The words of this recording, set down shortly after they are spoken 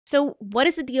So what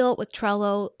is the deal with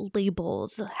Trello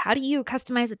labels? How do you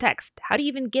customize the text? How do you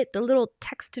even get the little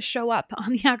text to show up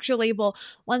on the actual label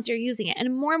once you're using it?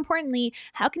 And more importantly,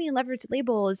 how can you leverage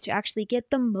labels to actually get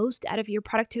the most out of your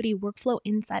productivity workflow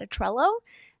inside of Trello?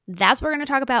 That's what we're going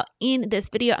to talk about in this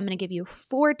video. I'm going to give you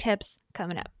 4 tips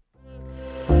coming up.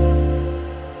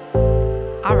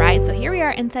 All right, so here we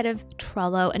are inside of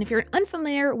Trello. And if you're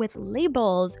unfamiliar with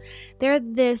labels, they're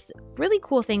this really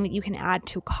cool thing that you can add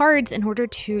to cards in order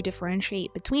to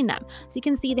differentiate between them. So you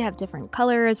can see they have different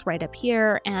colors right up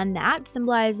here, and that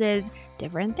symbolizes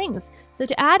different things. So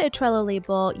to add a Trello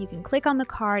label, you can click on the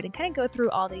card and kind of go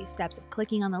through all these steps of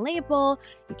clicking on the label.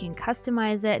 You can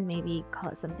customize it and maybe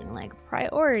call it something like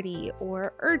priority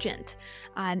or urgent,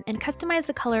 and customize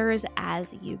the colors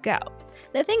as you go.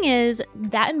 The thing is,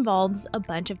 that involves a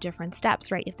bunch of different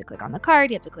steps, right? You have to click on the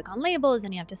card, you have to click on labels,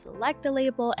 and you have to select the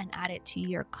label and add it to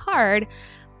your card.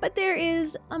 But there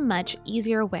is a much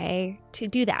easier way to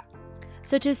do that.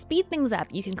 So to speed things up,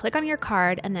 you can click on your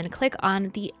card and then click on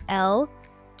the L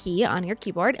key on your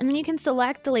keyboard, and then you can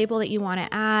select the label that you want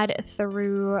to add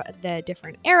through the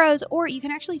different arrows, or you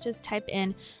can actually just type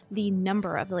in the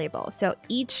number of the label. So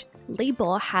each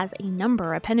label has a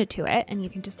number appended to it, and you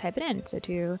can just type it in. So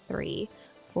 2, 3,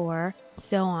 4,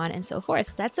 so on and so forth.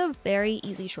 So that's a very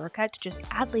easy shortcut to just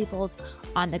add labels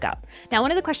on the go. Now, one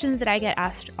of the questions that I get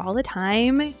asked all the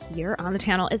time here on the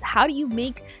channel is, how do you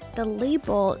make the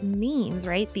label names,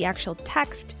 right? The actual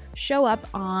text show up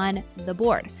on the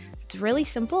board. So it's really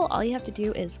simple. All you have to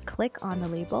do is click on the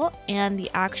label and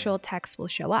the actual text will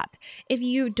show up. If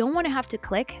you don't want to have to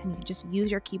click and you just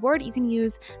use your keyboard, you can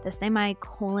use the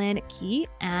semicolon key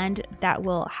and that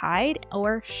will hide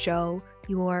or show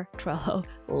your Trello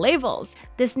labels.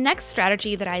 This next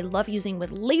strategy that I love using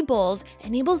with labels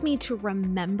enables me to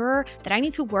remember that I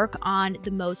need to work on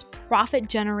the most profit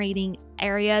generating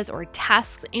areas or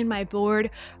tasks in my board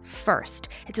first.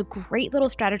 It's a great little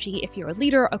strategy if you're a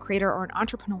leader, a creator, or an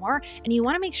entrepreneur, and you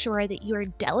want to make sure that you're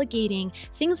delegating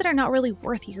things that are not really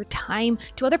worth your time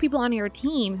to other people on your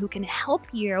team who can help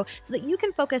you, so that you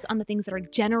can focus on the things that are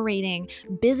generating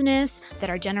business,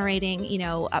 that are generating,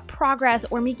 progress,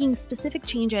 or making specific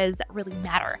changes that really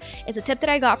matter. It's a tip that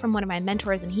I got from one of my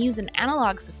mentors, and he used an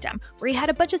analog system where he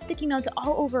had a bunch of sticky notes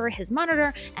all over his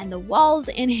monitor and the walls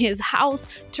in his house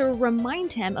to remind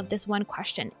him of this one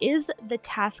question: is the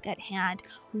task at hand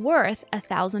worth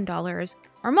 $1,000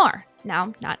 or more?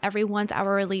 Now, not everyone's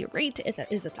hourly rate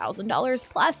is $1,000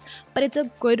 plus, but it's a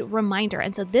good reminder.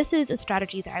 And so this is a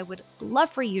strategy that I would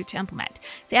love for you to implement.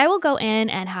 See, I will go in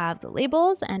and have the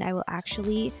labels, and I will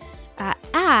actually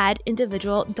add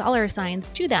individual dollar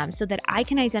signs to them so that I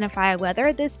can identify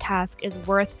whether this task is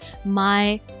worth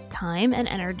my time and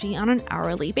energy on an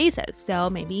hourly basis. So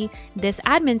maybe this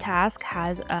admin task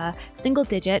has a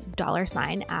single-digit dollar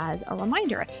sign as a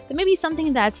reminder. But maybe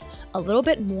something that's a little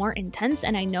bit more intense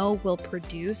and I know will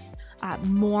produce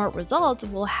more results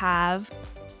will have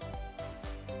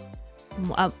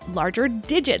a larger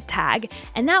digit tag,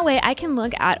 and that way I can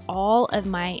look at all of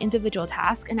my individual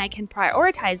tasks and I can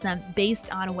prioritize them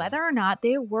based on whether or not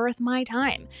they're worth my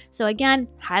time. So again,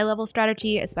 high level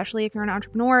strategy, especially if you're an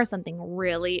entrepreneur, something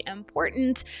really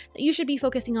important that you should be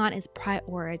focusing on is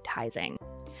prioritizing.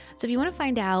 So if you want to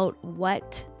find out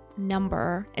what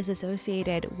number is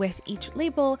associated with each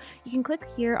label, you can click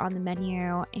here on the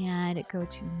menu and go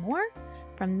to more.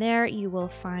 From there, you will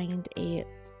find a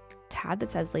tab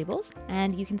that says labels,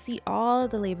 and you can see all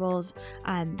the labels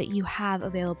that you have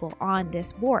available on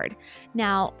this board.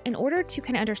 Now, in order to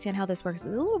kind of understand how this works,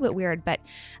 it's a little bit weird, but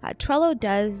Trello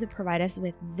does provide us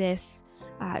with this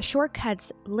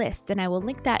shortcuts list, and I will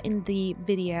link that in the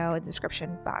video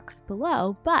description box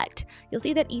below. But you'll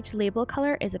see that each label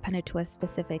color is appended to a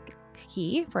specific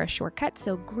key for a shortcut.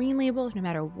 So green labels, no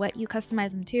matter what you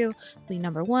customize them to, will be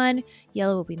number 1,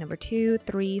 yellow will be number 2,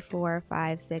 3, 4,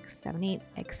 5, 6, 7, 8,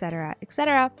 etc.,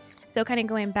 etc. So kind of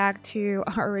going back to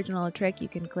our original trick, you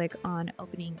can click on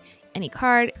opening any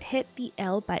card, hit the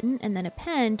L button, and then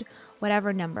append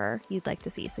whatever number you'd like to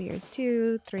see. So here's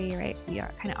 2, 3, right? We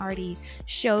are kind of already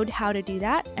showed how to do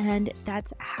that, and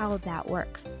that's how that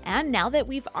works. And now that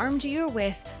we've armed you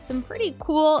with some pretty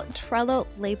cool Trello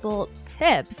label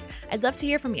tips, I'd love to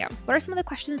hear from you. What are some of the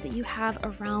questions that you have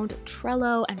around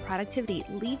Trello and productivity?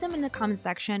 Leave them in the comment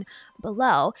section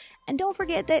below. And don't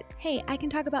forget that, hey, I can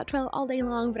talk about Trello all day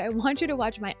long, but I want you to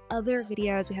watch my other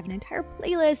videos. We have an entire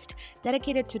playlist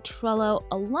dedicated to Trello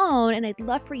alone, and I'd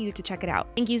love for you to check it out.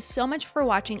 Thank you so much for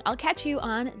watching. I'll catch you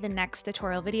on the next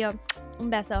tutorial video. Un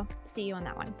beso. See you on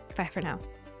that one. Bye for now.